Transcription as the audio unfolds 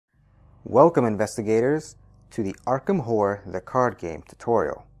Welcome, investigators, to the Arkham Horror the Card Game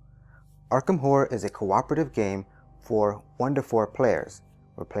tutorial. Arkham Horror is a cooperative game for 1 to 4 players,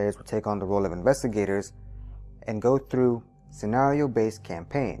 where players will take on the role of investigators and go through scenario-based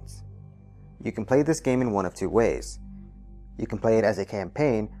campaigns. You can play this game in one of two ways. You can play it as a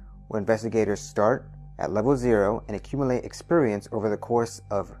campaign where investigators start at level 0 and accumulate experience over the course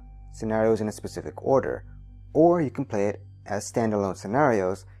of scenarios in a specific order, or you can play it as standalone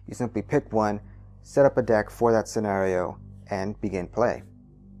scenarios. You simply pick one, set up a deck for that scenario, and begin play.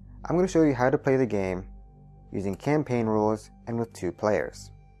 I'm going to show you how to play the game using campaign rules and with 2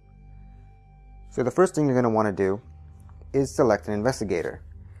 players. So the first thing you're going to want to do is select an investigator.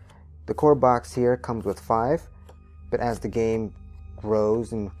 The core box here comes with 5, but as the game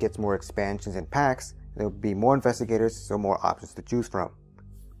grows and gets more expansions and packs, there will be more investigators, so more options to choose from.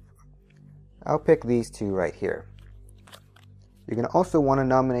 I'll pick these 2 right here. You're going to also want to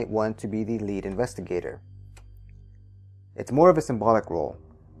nominate one to be the lead investigator. It's more of a symbolic role.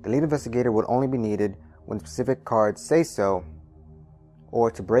 The lead investigator would only be needed when specific cards say so,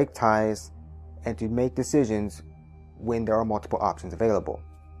 or to break ties and to make decisions when there are multiple options available.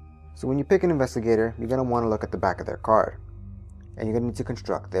 So when you pick an investigator, you're going to want to look at the back of their card, and you're going to need to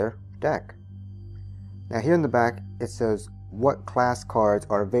construct their deck. Now here in the back it says what class cards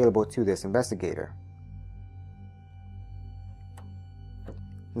are available to this investigator.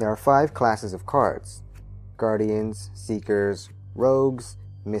 There are 5 classes of cards: Guardians, Seekers, Rogues,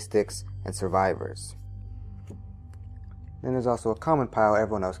 Mystics, and Survivors. Then there's also a common pile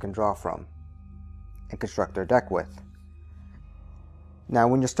everyone else can draw from and construct their deck with. Now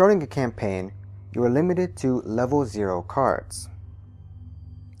when you're starting a campaign, you are limited to level 0 cards.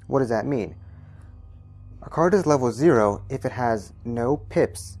 What does that mean? A card is level 0 if it has no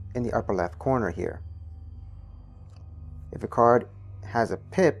pips in the upper left corner here. If a card has a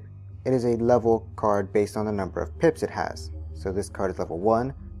pip, it is a level card based on the number of pips it has. So this card is level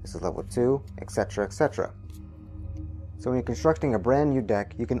 1, this is level 2, etc, etc. So when you're constructing a brand new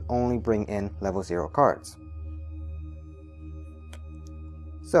deck, you can only bring in level 0 cards.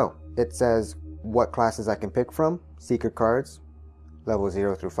 So it says what classes I can pick from: Seeker cards, level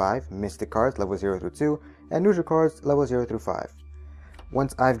 0 through 5, Mystic cards, level 0 through 2, and Neutral cards, level 0 through 5.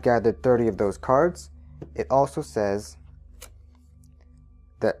 Once I've gathered 30 of those cards, it also says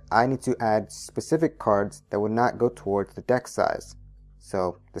that I need to add specific cards that would not go towards the deck size.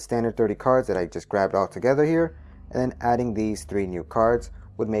 So the standard 30 cards that I just grabbed all together here, and then adding these 3 new cards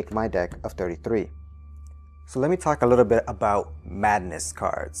would make my deck of 33. So let me talk a little bit about madness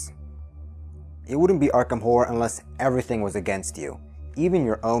cards. It wouldn't be Arkham Horror unless everything was against you, even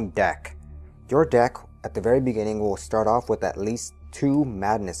your own deck. Your deck at the very beginning will start off with at least 2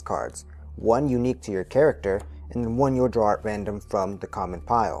 madness cards, one unique to your character, and one you'll draw at random from the common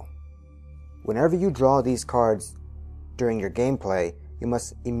pile. Whenever you draw these cards during your gameplay, you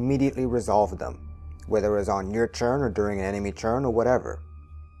must immediately resolve them, whether it is on your turn or during an enemy turn or whatever.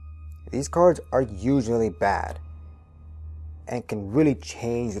 These cards are usually bad and can really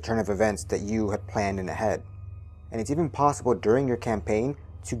change the turn of events that you had planned in ahead. And it's even possible during your campaign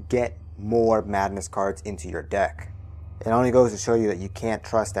to get more madness cards into your deck. It only goes to show you that you can't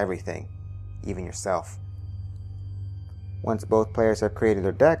trust everything, even yourself. Once both players have created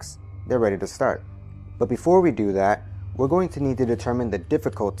their decks, they're ready to start. But before we do that, we're going to need to determine the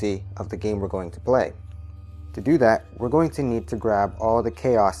difficulty of the game we're going to play. To do that, we're going to need to grab all the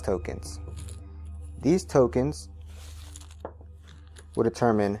chaos tokens. These tokens will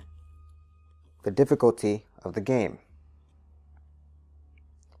determine the difficulty of the game.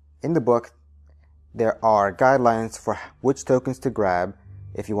 In the book, there are guidelines for which tokens to grab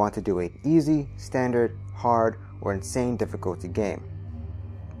if you want to do an easy, standard, hard, or insane difficulty game.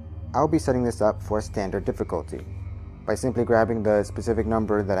 I'll be setting this up for a standard difficulty by simply grabbing the specific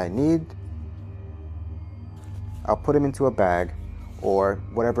number that I need. I'll put them into a bag or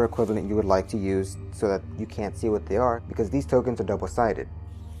whatever equivalent you would like to use so that you can't see what they are, because these tokens are double-sided,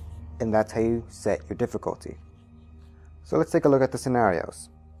 and that's how you set your difficulty. So let's take a look at the scenarios.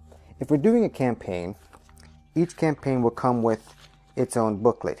 If we're doing a campaign, each campaign will come with its own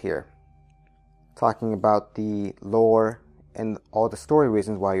booklet here, talking about the lore and all the story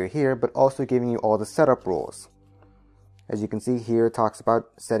reasons why you're here, but also giving you all the setup rules. As you can see here, it talks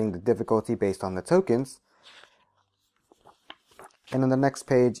about setting the difficulty based on the tokens. And on the next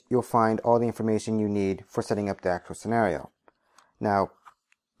page, you'll find all the information you need for setting up the actual scenario. Now,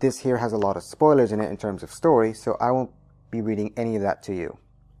 this here has a lot of spoilers in it in terms of story, so I won't be reading any of that to you.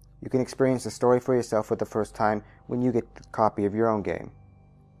 You can experience the story for yourself for the first time when you get a copy of your own game.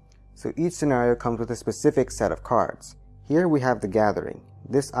 So each scenario comes with a specific set of cards. Here we have the Gathering.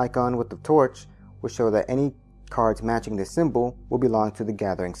 This icon with the torch will show that any cards matching this symbol will belong to the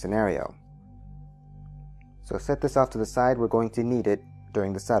gathering scenario. So set this off to the side, we're going to need it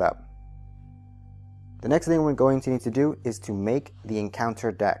during the setup. The next thing we're going to need to do is to make the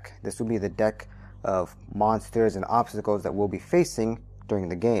encounter deck. This will be the deck of monsters and obstacles that we'll be facing during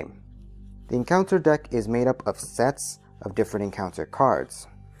the game. The encounter deck is made up of sets of different encounter cards,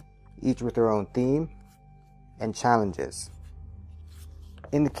 each with their own theme and challenges.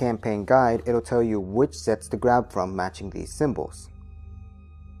 In the campaign guide, it'll tell you which sets to grab from matching these symbols.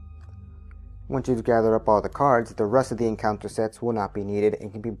 Once you've gathered up all the cards, the rest of the encounter sets will not be needed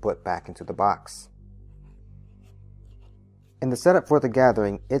and can be put back into the box. In the setup for the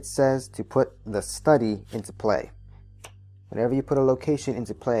gathering, it says to put the study into play. Whenever you put a location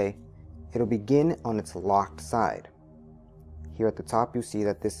into play, it'll begin on its locked side. Here at the top, you'll see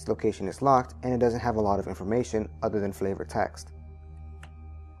that this location is locked and it doesn't have a lot of information other than flavor text.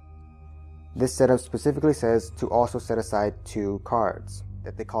 This setup specifically says to also set aside 2 cards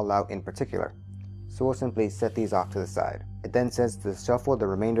that they call out in particular. So we'll simply set these off to the side. It then says to shuffle the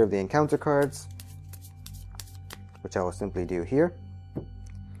remainder of the encounter cards, which I will simply do here.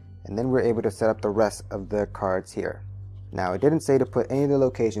 And then we're able to set up the rest of the cards here. Now, it didn't say to put any of the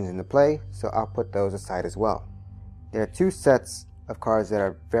locations into play, so I'll put those aside as well. There are 2 sets of cards that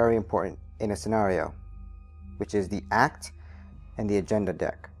are very important in a scenario, which is the Act and the Agenda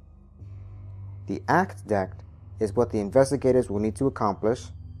deck. The Act deck is what the investigators will need to accomplish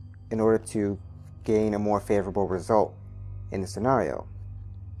in order to gain a more favorable result in the scenario.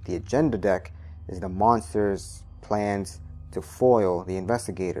 The Agenda deck is the monsters' plans to foil the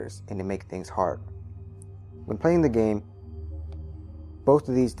investigators and to make things hard. When playing the game, both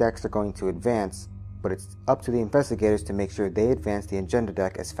of these decks are going to advance, but it's up to the investigators to make sure they advance the Agenda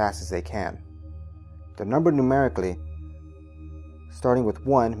deck as fast as they can. They're numbered numerically, starting with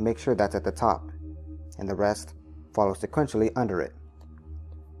 1, make sure that's at the top, and the rest follow sequentially under it.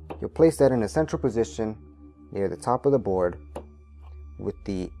 You'll place that in a central position near the top of the board with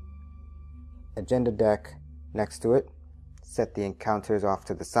the Agenda deck next to it. Set the encounters off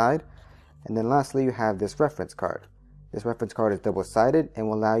to the side, and then lastly you have this reference card. This reference card is double-sided and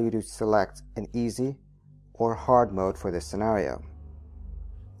will allow you to select an easy or hard mode for this scenario.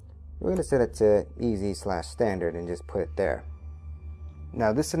 We're going to set it to easy/standard and just put it there.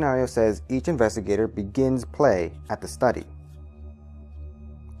 Now this scenario says each investigator begins play at the study.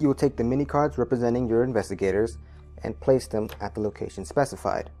 You will take the mini cards representing your investigators and place them at the location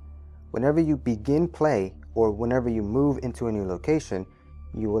specified. Whenever you begin play or whenever you move into a new location,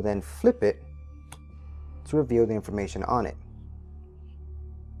 you will then flip it to reveal the information on it.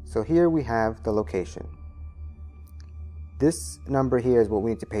 So here we have the location. This number here is what we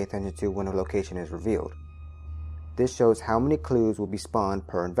need to pay attention to when a location is revealed. This shows how many clues will be spawned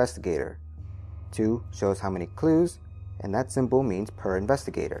per investigator. 2 shows how many clues, and that symbol means per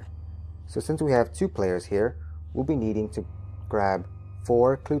investigator. So since we have 2 players here, we'll be needing to grab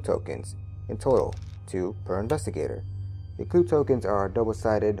 4 clue tokens in total, 2 per investigator. The clue tokens are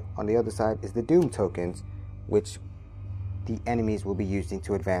double-sided. On the other side is the doom tokens, which the enemies will be using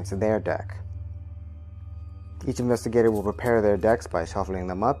to advance their deck. Each investigator will prepare their decks by shuffling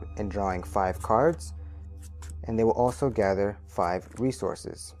them up and drawing 5 cards, and they will also gather 5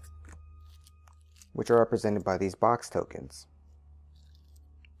 resources, which are represented by these box tokens.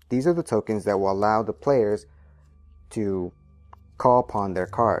 These are the tokens that will allow the players to call upon their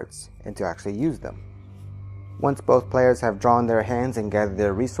cards and to actually use them. Once both players have drawn their hands and gathered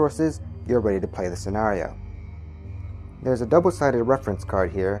their resources, you're ready to play the scenario. There's a double-sided reference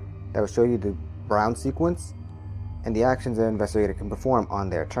card here that will show you the round sequence and the actions an investigator can perform on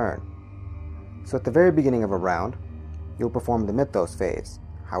their turn. So at the very beginning of a round, you'll perform the Mythos phase.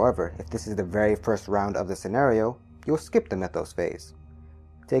 However, if this is the very first round of the scenario, you'll skip the Mythos phase,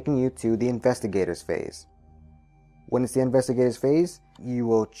 taking you to the Investigators phase. When it's the Investigators phase, you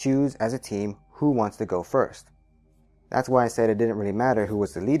will choose as a team who wants to go first. That's why I said it didn't really matter who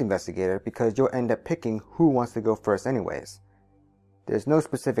was the lead investigator, because you'll end up picking who wants to go first anyways. There's no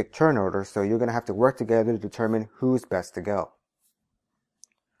specific turn order, so you're going to have to work together to determine who's best to go.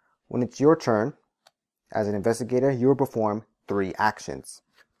 When it's your turn, as an investigator, you will perform 3 actions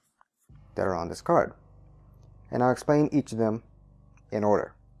that are on this card. And I'll explain each of them in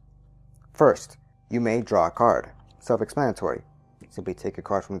order. First, you may draw a card. Self-explanatory. Simply take a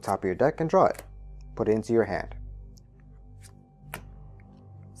card from the top of your deck and draw it. Put it into your hand.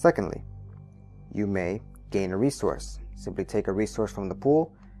 Secondly, you may gain a resource. Simply take a resource from the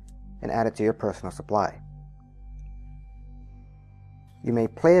pool and add it to your personal supply. You may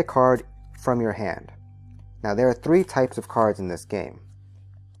play a card from your hand. Now there are 3 types of cards in this game.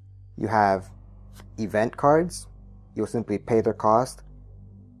 You have event cards. You'll simply pay their cost,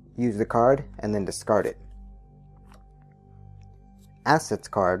 use the card, and then discard it. Assets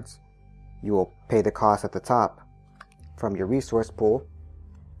cards, you will pay the cost at the top from your resource pool,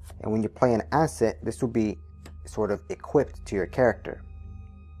 and when you play an asset, this will be sort of equipped to your character.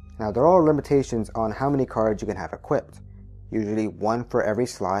 Now, there are limitations on how many cards you can have equipped, usually 1 for every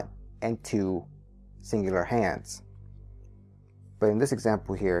slot and 2 singular hands. But in this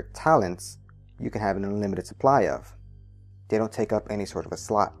example here, talents, you can have an unlimited supply of. They don't take up any sort of a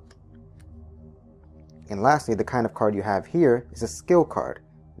slot. And lastly, the kind of card you have here is a skill card.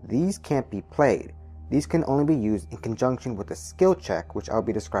 These can't be played. These can only be used in conjunction with a skill check, which I'll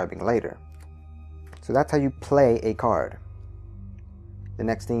be describing later. So that's how you play a card. The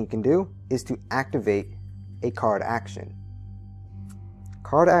next thing you can do is to activate a card action.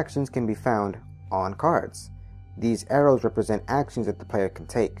 Card actions can be found on cards. These arrows represent actions that the player can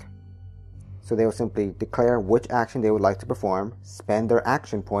take. So they will simply declare which action they would like to perform, spend their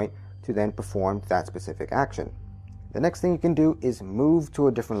action point to then perform that specific action. The next thing you can do is move to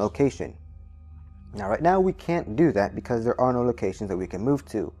a different location. Now right now we can't do that because there are no locations that we can move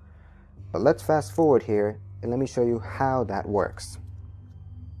to. But let's fast forward here and let me show you how that works.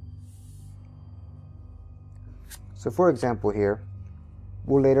 So for example here,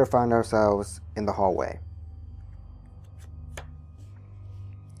 we'll later find ourselves in the hallway.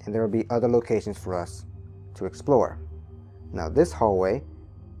 And there will be other locations for us to explore. Now this hallway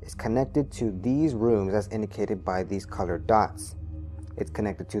is connected to these rooms as indicated by these colored dots. It's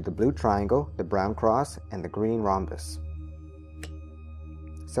connected to the blue triangle, the brown cross, and the green rhombus.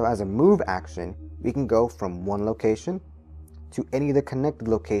 So as a move action, we can go from one location to any of the connected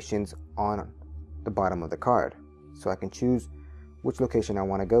locations on the bottom of the card. So I can choose which location I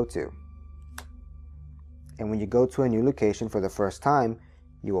want to go to. And when you go to a new location for the first time,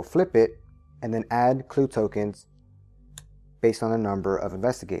 you will flip it and then add clue tokens based on the number of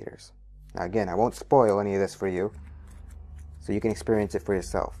investigators. Now again, I won't spoil any of this for you, so you can experience it for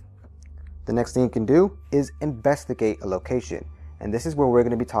yourself. The next thing you can do is investigate a location, and this is where we're going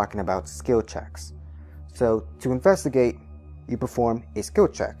to be talking about skill checks. So to investigate, you perform a skill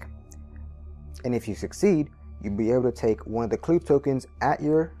check, and if you succeed, you'll be able to take one of the clue tokens at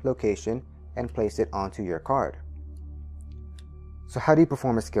your location and place it onto your card. So how do you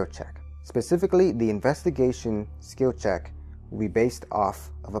perform a skill check? Specifically, the investigation skill check will be based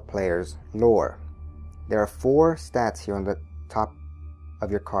off of a player's lore. There are 4 stats here on the top of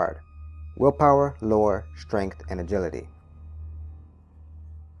your card: willpower, lore, strength, and agility.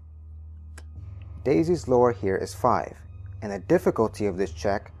 Daisy's lore here is 5, and the difficulty of this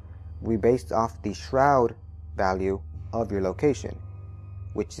check will be based off the shroud value of your location,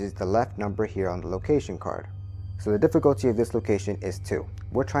 which is the left number here on the location card. So the difficulty of this location is 2.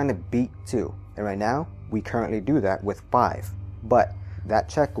 We're trying to beat 2, and right now we currently do that with 5. But that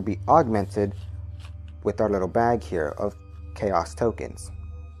check will be augmented with our little bag here of chaos tokens,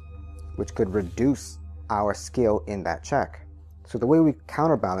 which could reduce our skill in that check. So the way we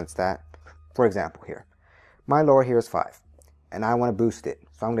counterbalance that, for example here, my lore here is 5, and I want to boost it.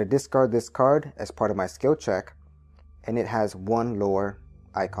 So I'm going to discard this card as part of my skill check, and it has 1 lore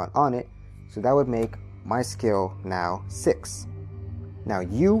icon on it, so that would make my skill now 6. Now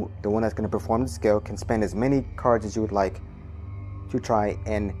you, the one that's going to perform the skill, can spend as many cards as you would like to try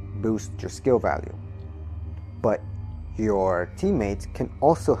and boost your skill value. But your teammates can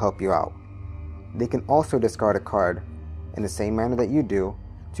also help you out. They can also discard a card in the same manner that you do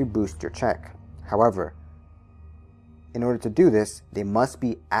to boost your check. However, in order to do this, they must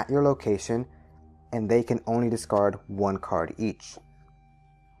be at your location and they can only discard 1 card each.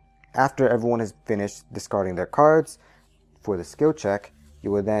 After everyone has finished discarding their cards for the skill check,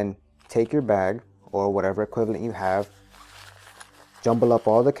 you will then take your bag or whatever equivalent you have, jumble up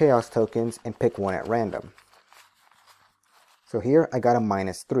all the chaos tokens, and pick one at random. So here I got a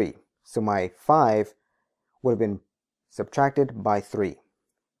 -3. So my 5 would have been subtracted by 3.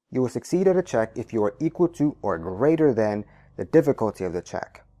 You will succeed at a check if you are equal to or greater than the difficulty of the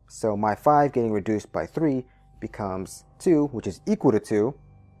check. So my 5 getting reduced by 3 becomes 2, which is equal to 2.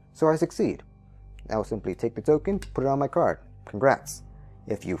 So I succeed. I will simply take the token, put it on my card. Congrats.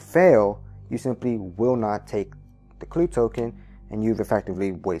 If you fail, you simply will not take the clue token, and you've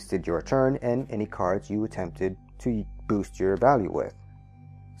effectively wasted your turn and any cards you attempted to boost your value with.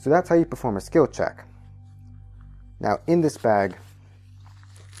 So that's how you perform a skill check. Now in this bag,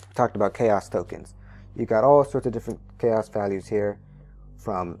 we talked about chaos tokens. You got all sorts of different chaos values here,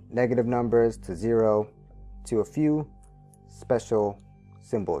 from negative numbers to 0 to a few special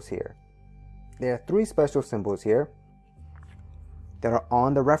symbols here. There are 3 special symbols here. that are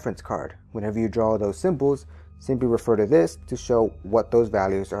on the reference card. Whenever you draw those symbols, simply refer to this to show what those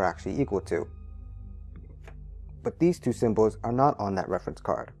values are actually equal to. But these two symbols are not on that reference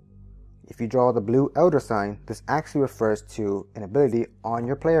card. If you draw the blue elder sign, this actually refers to an ability on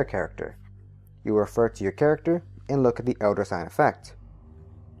your player character. You refer to your character and look at the elder sign effect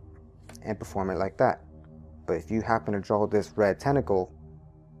and perform it like that. But if you happen to draw this red tentacle,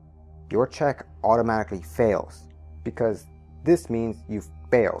 your check automatically fails because this means you've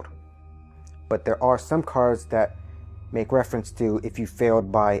failed. But there are some cards that make reference to if you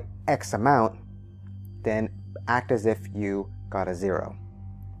failed by X amount, then act as if you got a 0.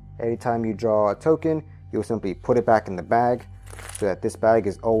 Anytime you draw a token, you'll simply put it back in the bag so that this bag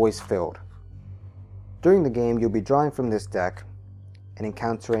is always filled. During the game, you'll be drawing from this deck and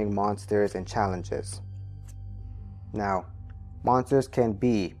encountering monsters and challenges. Now, monsters can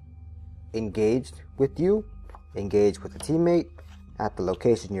be engaged with you, engaged with a teammate, at the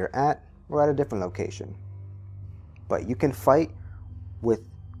location you're at, or at a different location. But you can fight with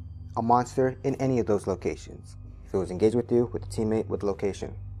a monster in any of those locations. If it was engaged with you, with a teammate, with a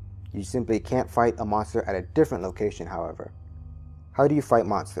location. You simply can't fight a monster at a different location, however. How do you fight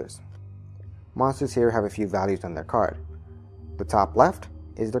monsters? Monsters here have a few values on their card. The top left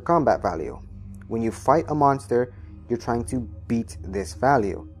is their combat value. When you fight a monster, you're trying to beat this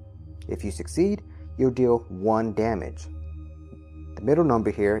value. If you succeed, you'll deal 1 damage. The middle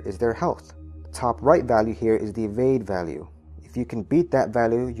number here is their health. The top right value here is the evade value. If you can beat that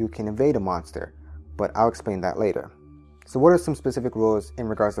value, you can evade a monster, but I'll explain that later. So what are some specific rules in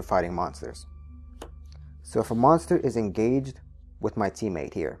regards to fighting monsters? So if a monster is engaged with my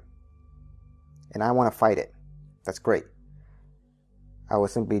teammate here, and I want to fight it, that's great. I will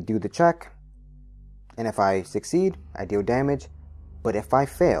simply do the check, and if I succeed, I deal damage. But if I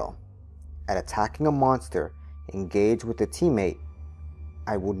fail at attacking a monster engaged with a teammate,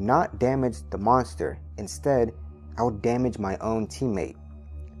 I will not damage the monster. Instead, I will damage my own teammate.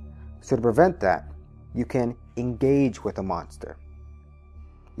 So to prevent that, you can engage with a monster.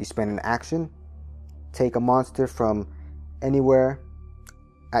 You spend an action, take a monster from anywhere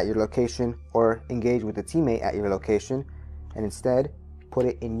at your location, or engage with a teammate at your location, and instead put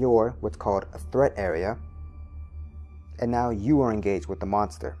it in your what's called a threat area, and now you are engaged with the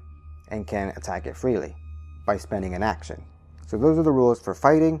monster and can attack it freely by spending an action. So those are the rules for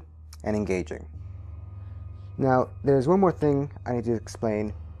fighting and engaging. Now there's one more thing I need to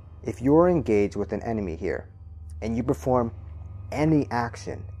explain. If you're engaged with an enemy here and you perform any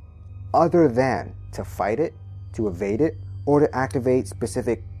action other than to fight it, to evade it, or to activate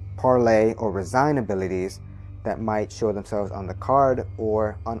specific parlay or resign abilities that might show themselves on the card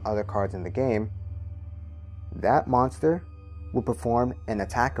or on other cards in the game, that monster will perform an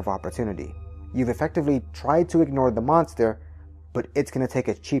attack of opportunity. You've effectively tried to ignore the monster, but it's going to take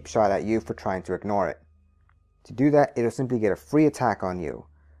a cheap shot at you for trying to ignore it. To do that, it'll simply get a free attack on you.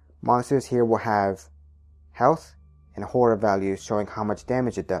 Monsters here will have health and horror values showing how much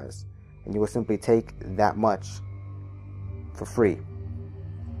damage it does, and you will simply take that much for free.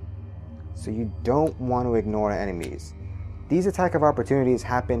 So you don't want to ignore enemies. These attack of opportunities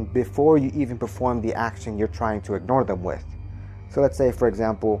happen before you even perform the action you're trying to ignore them with. So let's say, for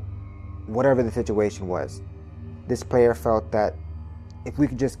example, whatever the situation was, this player felt that if we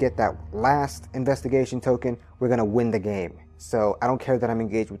could just get that last investigation token, we're going to win the game. So I don't care that I'm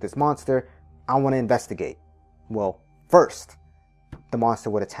engaged with this monster, I want to investigate. Well, first, the monster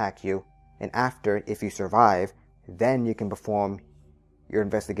would attack you, and after, if you survive, then you can perform your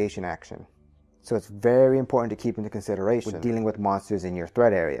investigation action. So it's very important to keep into consideration when dealing with monsters in your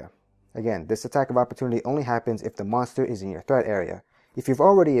threat area. Again, this attack of opportunity only happens if the monster is in your threat area. If you've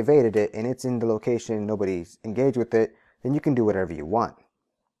already evaded it and it's in the location, nobody's engaged with it, then you can do whatever you want.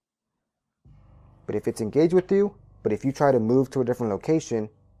 But if it's engaged with you, but if you try to move to a different location,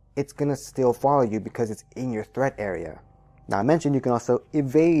 it's going to still follow you because it's in your threat area. Now I mentioned you can also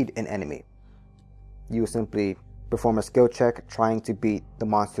evade an enemy. You simply perform a skill check trying to beat the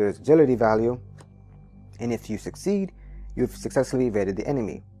monster's agility value, and if you succeed, you've successfully evaded the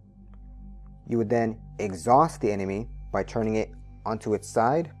enemy. You would then exhaust the enemy by turning it onto its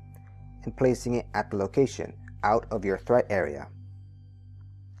side and placing it at the location out of your threat area.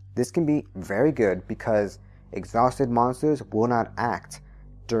 This can be very good because exhausted monsters will not act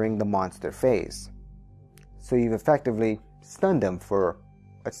during the monster phase. So you've effectively stunned them for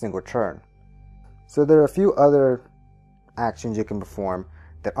a single turn. So there are a few other actions you can perform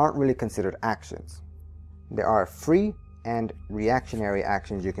that aren't really considered actions. There are free and reactionary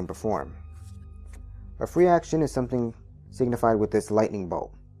actions you can perform. A free action is something signified with this lightning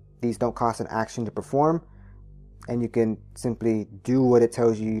bolt. These don't cost an action to perform, and you can simply do what it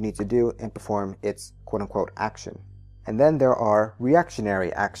tells you need to do and perform its quote-unquote action. And then there are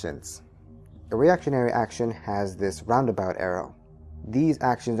reactionary actions. A reactionary action has this roundabout arrow. These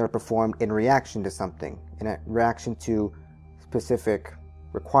actions are performed in reaction to something, in a reaction to specific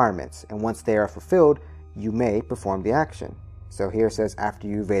requirements, and once they are fulfilled, you may perform the action. So here it says, after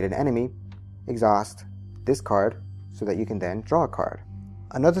you evade an enemy, exhaust this card so that you can then draw a card.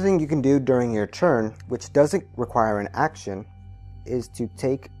 Another thing you can do during your turn, which doesn't require an action, is to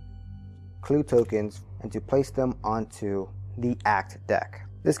take clue tokens and to place them onto the act deck.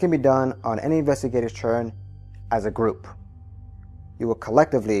 This can be done on any investigator's turn as a group. You will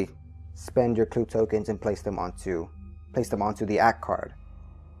collectively spend your clue tokens and place them onto the act card.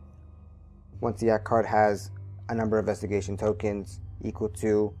 Once the act card has a number of investigation tokens equal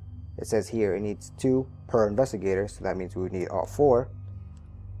to, it says here it needs 2 per investigator, so that means we would need all 4.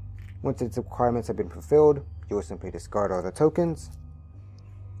 Once its requirements have been fulfilled, you will simply discard all the tokens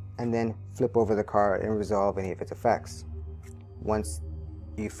and then flip over the card and resolve any of its effects. Once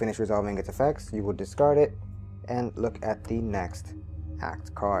you finish resolving its effects, you will discard it and look at the next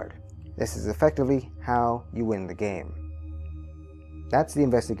act card. This is effectively how you win the game. That's the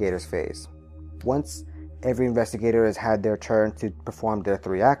investigator's phase. Once every investigator has had their turn to perform their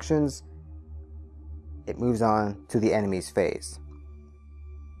 3 actions, it moves on to the enemy's phase.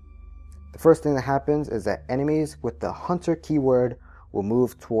 The first thing that happens is that enemies with the hunter keyword will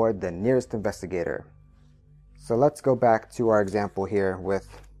move toward the nearest investigator. So let's go back to our example here with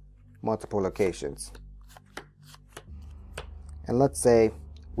multiple locations. And let's say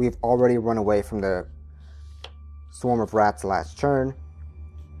we've already run away from the swarm of rats last turn.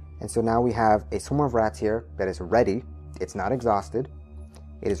 And so now we have a swarm of rats here that is ready. It's not exhausted.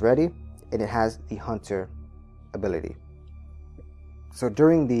 It is ready, and it has the hunter ability. So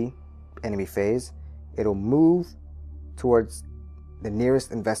during the enemy phase, it'll move towards the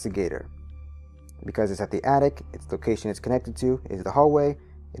nearest investigator. Because it's at the attic, its location it's connected to is the hallway,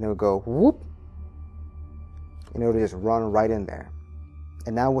 and it'll go whoop, and it'll just run right in there.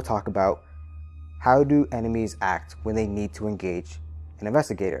 And now we'll talk about how do enemies act when they need to engage an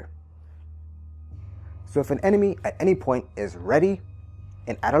investigator. So if an enemy at any point is ready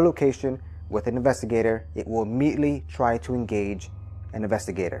and at a location with an investigator, it will immediately try to engage an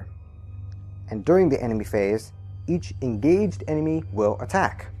investigator. And during the enemy phase, each engaged enemy will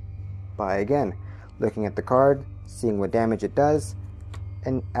attack by, again, looking at the card, seeing what damage it does,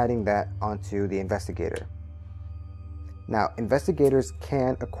 and adding that onto the investigator. Now, investigators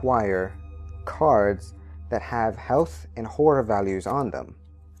can acquire cards that have health and horror values on them.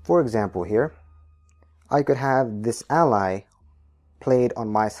 For example here, I could have this ally played on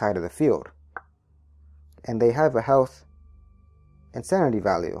my side of the field, and they have a health and sanity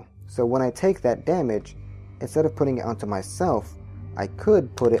value. So when I take that damage, instead of putting it onto myself, I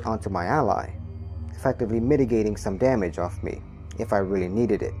could put it onto my ally, effectively mitigating some damage off me if I really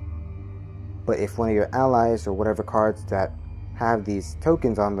needed it. But if one of your allies or whatever cards that have these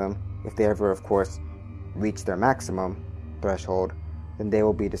tokens on them, if they ever, of course, reach their maximum threshold, then they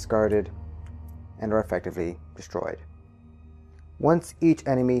will be discarded and are effectively destroyed. Once each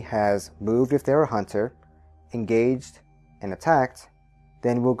enemy has moved if they're a hunter, engaged, and attacked,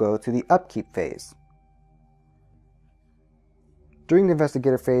 then we'll go to the upkeep phase. During the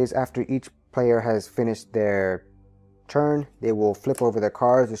investigator phase, after each player has finished their turn, they will flip over their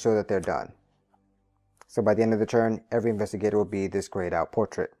cards to show that they're done. So by the end of the turn, every investigator will be this grayed out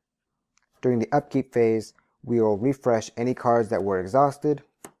portrait. During the upkeep phase, we will refresh any cards that were exhausted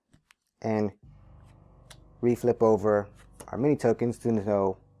and reflip over our mini tokens to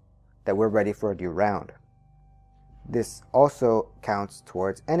know that we're ready for a new round. This also counts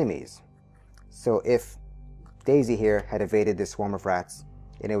towards enemies. So if Daisy here had evaded this swarm of rats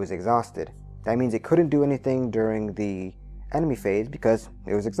and it was exhausted, that means it couldn't do anything during the enemy phase because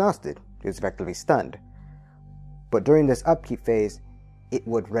it was exhausted. It was effectively stunned. But during this upkeep phase, it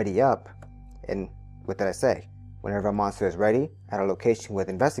would ready up, and what did I say? Whenever a monster is ready at a location with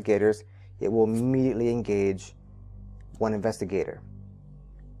investigators, it will immediately engage one investigator.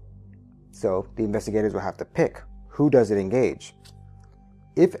 So the investigators will have to pick who does it engage.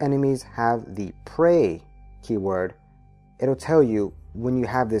 If enemies have the prey keyword, it'll tell you when you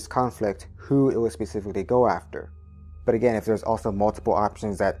have this conflict who it will specifically go after. But again, if there's also multiple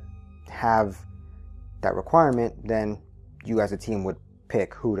options that have that requirement, then you as a team would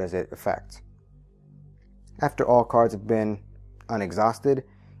pick who does it affect. After all cards have been unexhausted,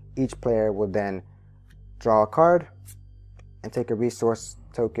 each player will then draw a card and take a resource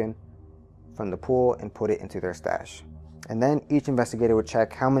token from the pool and put it into their stash. And then each investigator would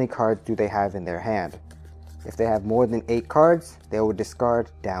check how many cards do they have in their hand. If they have more than 8 cards, they will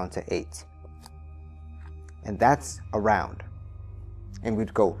discard down to 8. And that's a round. And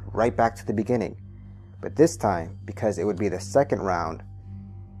we'd go right back to the beginning. But this time, because it would be the second round,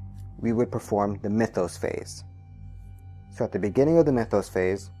 we would perform the Mythos phase. So at the beginning of the Mythos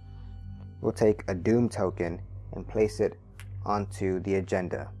phase, we'll take a Doom token and place it onto the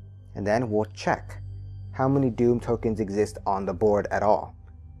agenda. And then we'll check how many Doom tokens exist on the board at all.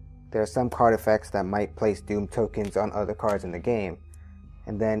 There are some card effects that might place Doom tokens on other cards in the game.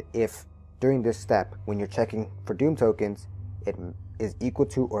 And then if during this step, when you're checking for Doom tokens, it is equal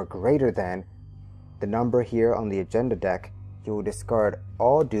to or greater than the number here on the agenda deck, you will discard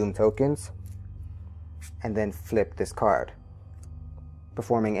all Doom tokens and then flip this card,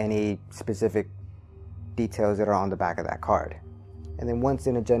 performing any specific details that are on the back of that card. And then once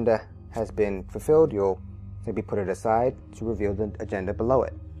an agenda has been fulfilled, you'll maybe put it aside to reveal the agenda below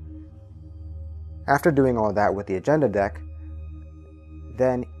it. After doing all that with the agenda deck,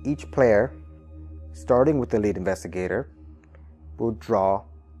 then each player, starting with the lead investigator, will draw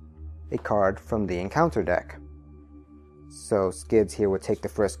a card from the encounter deck. So Skids here would take the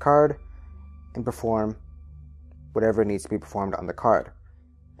first card and perform whatever needs to be performed on the card.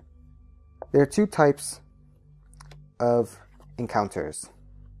 There are 2 types of encounters.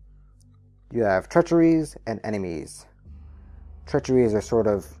 You have treacheries and enemies. Treacheries are sort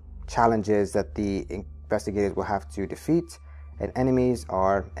of challenges that the investigators will have to defeat, and enemies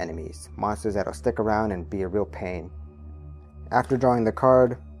are enemies, monsters that'll stick around and be a real pain. After drawing the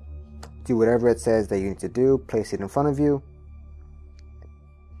card, do whatever it says that you need to do, place it in front of you,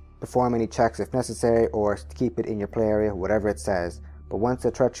 perform any checks if necessary, or keep it in your play area, whatever it says. But once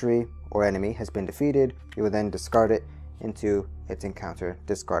a treachery or enemy has been defeated, you will then discard it into its encounter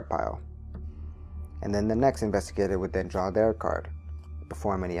discard pile. And then the next investigator would then draw their card,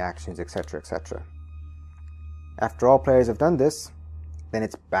 perform any actions, etc., etc. After all players have done this, then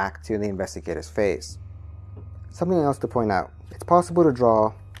it's back to the investigator's phase. Something else to point out, it's possible to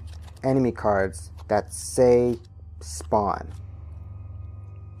draw enemy cards that say spawn.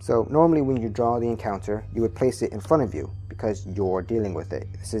 So normally when you draw the encounter, you would place it in front of you because you're dealing with it.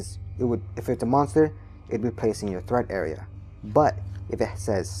 If it's a monster, it would be placed in your threat area. But if it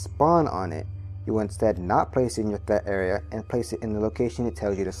says spawn on it, you will instead not place it in your threat area and place it in the location it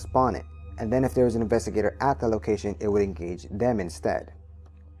tells you to spawn it. And then if there was an investigator at the location, it would engage them instead.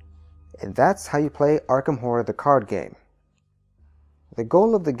 And that's how you play Arkham Horror the card game. The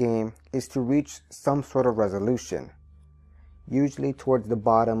goal of the game is to reach some sort of resolution. Usually towards the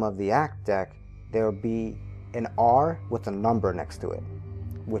bottom of the act deck, there will be an R with a number next to it,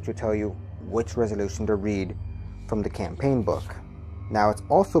 which will tell you which resolution to read from the campaign book. Now it's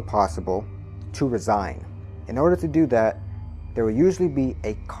also possible to resign. In order to do that, there will usually be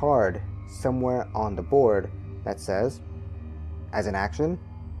a card somewhere on the board that says, as an action,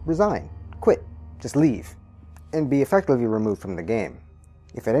 resign, quit, just leave, and be effectively removed from the game.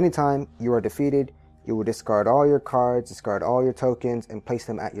 If at any time you are defeated, you will discard all your cards, discard all your tokens, and place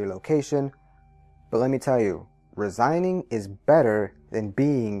them at your location. But let me tell you, resigning is better than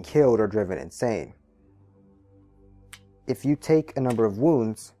being killed or driven insane. If you take a number of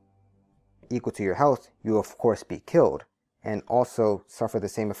wounds equal to your health, you will of course be killed, and also suffer the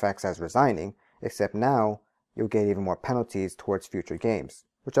same effects as resigning, except now you'll get even more penalties towards future games,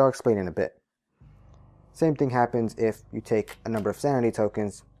 which I'll explain in a bit. Same thing happens if you take a number of sanity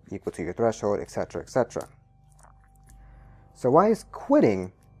tokens equal to your threshold, etc., etc. So why is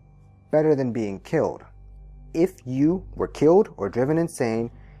quitting better than being killed? If you were killed or driven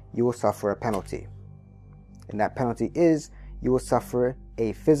insane, you will suffer a penalty. And that penalty is you will suffer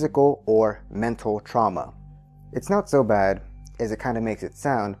a physical or mental trauma. It's not so bad as it kind of makes it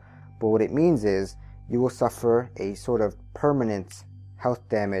sound, but what it means is you will suffer a sort of permanent health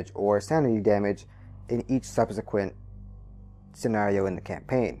damage or sanity damage in each subsequent scenario in the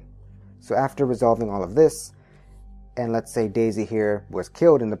campaign. So after resolving all of this, and let's say Daisy here was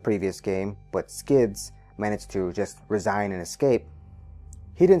killed in the previous game, but Skids managed to just resign and escape,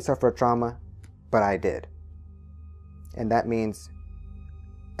 he didn't suffer a trauma, but I did. And that means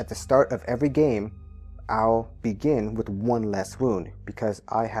at the start of every game, I'll begin with one less wound because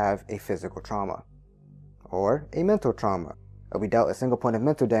I have a physical trauma or a mental trauma. I'll be dealt a single point of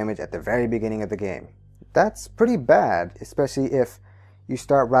mental damage at the very beginning of the game. That's pretty bad, especially if you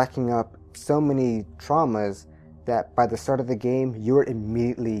start racking up so many traumas that by the start of the game you're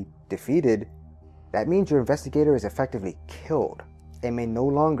immediately defeated. That means your investigator is effectively killed and may no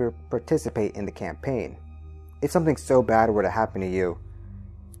longer participate in the campaign. If something so bad were to happen to you,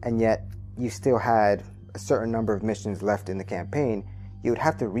 and yet you still had a certain number of missions left in the campaign, you would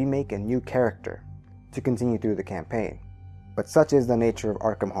have to remake a new character. to continue through the campaign. But such is the nature of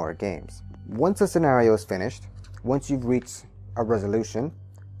Arkham horror games. Once a scenario is finished, once you've reached a resolution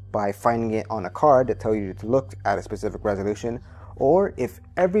by finding it on a card that tells you to look at a specific resolution, or if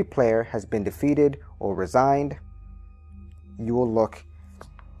every player has been defeated or resigned, you will look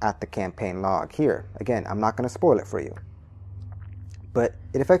at the campaign log here. Again, I'm not going to spoil it for you, but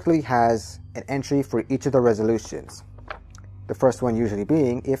it effectively has an entry for each of the resolutions. The first one usually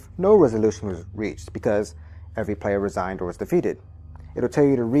being if no resolution was reached because every player resigned or was defeated. It'll tell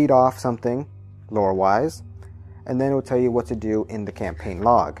you to read off something lore-wise, and then it'll tell you what to do in the campaign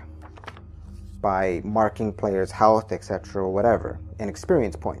log by marking players' health, etc., or whatever, and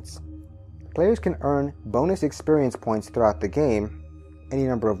experience points. Players can earn bonus experience points throughout the game any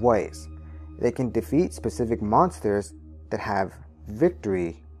number of ways. They can defeat specific monsters that have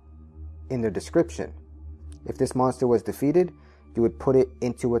victory in their description. If this monster was defeated, you would put it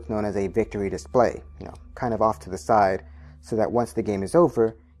into what's known as a victory display, kind of off to the side, so that once the game is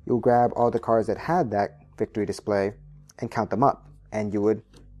over, you'll grab all the cards that had that victory display and count them up, and you would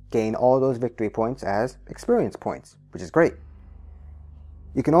gain all those victory points as experience points, which is great.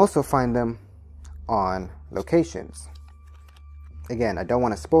 You can also find them on locations. Again, I don't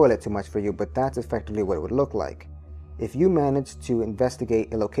want to spoil it too much for you, but that's effectively what it would look like. If you manage to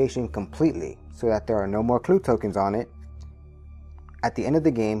investigate a location completely so that there are no more clue tokens on it, at the end of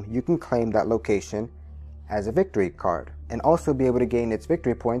the game, you can claim that location as a victory card and also be able to gain its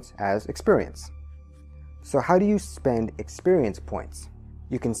victory points as experience. So how do you spend experience points?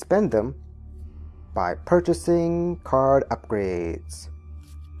 You can spend them by purchasing card upgrades.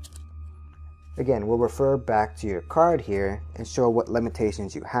 Again, we'll refer back to your card here and show what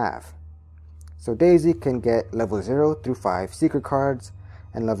limitations you have. So Daisy can get level 0 through 5 secret cards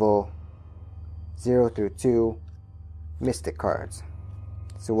and level 0 through 2 mystic cards.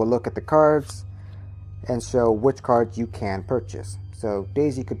 So we'll look at the cards and show which cards you can purchase. So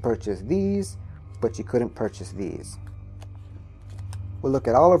Daisy could purchase these, but you couldn't purchase these. We'll look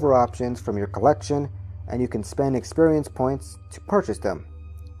at all of our options from your collection, and you can spend experience points to purchase them.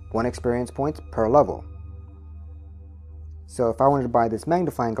 1 experience point per level. So if I wanted to buy this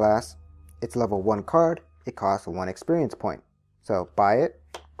magnifying glass, it's level 1 card, it costs 1 experience point. So buy it,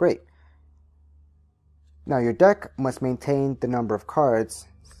 great. Now your deck must maintain the number of cards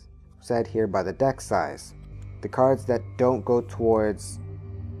set here by the deck size. The cards that don't go towards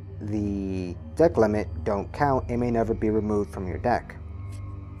the deck limit don't count and may never be removed from your deck.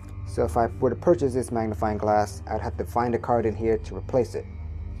 So if I were to purchase this magnifying glass, I'd have to find a card in here to replace it.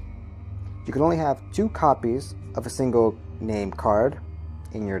 You can only have 2 copies of a single name card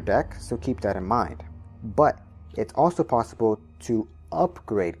in your deck, so keep that in mind. But it's also possible to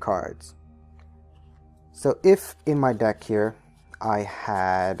upgrade cards. So if in my deck here I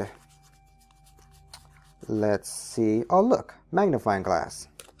had, let's see, oh look, magnifying glass.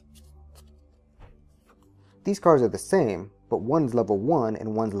 These cards are the same, but one's level 1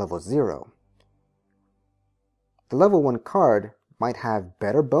 and one's level 0. The level 1 card might have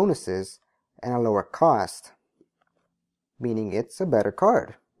better bonuses and a lower cost, meaning it's a better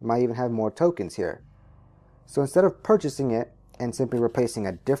card. It might even have more tokens here. So instead of purchasing it and simply replacing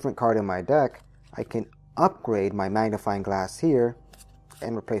a different card in my deck, I can upgrade my magnifying glass here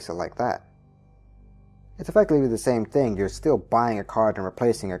and replace it like that. It's effectively the same thing. You're still buying a card and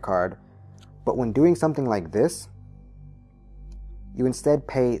replacing a card, but when doing something like this, you instead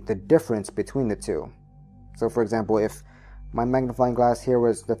pay the difference between the two. So for example, if my magnifying glass here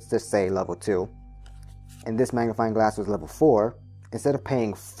was, let's just say, level 2, and this magnifying glass was level 4, instead of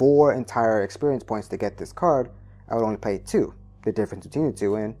paying 4 entire experience points to get this card, I would only pay 2, the difference between the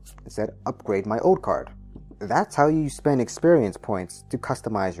two, and instead upgrade my old card. That's how you spend experience points to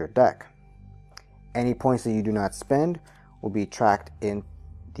customize your deck. Any points that you do not spend will be tracked in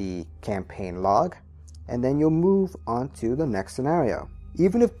the campaign log, and then you'll move on to the next scenario.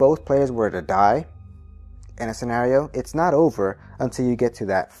 Even if both players were to die in a scenario, it's not over until you get to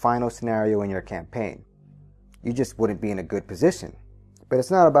that final scenario in your campaign. You just wouldn't be in a good position. But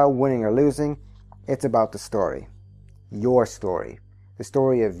it's not about winning or losing, it's about the story. Your story. The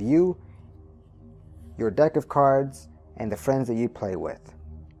story of you, your deck of cards, and the friends that you play with.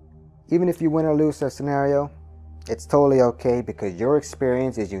 Even if you win or lose a scenario, it's totally okay because your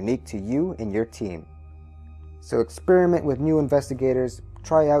experience is unique to you and your team. So experiment with new investigators,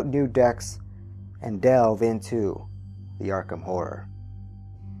 try out new decks, and delve into the Arkham horror.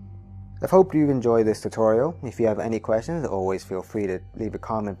 I hope you've enjoyed this tutorial. If you have any questions, always feel free to leave a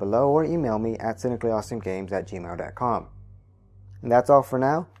comment below or email me at cynicallyawesomegames@gmail.com. And that's all for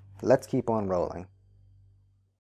now. Let's keep on rolling.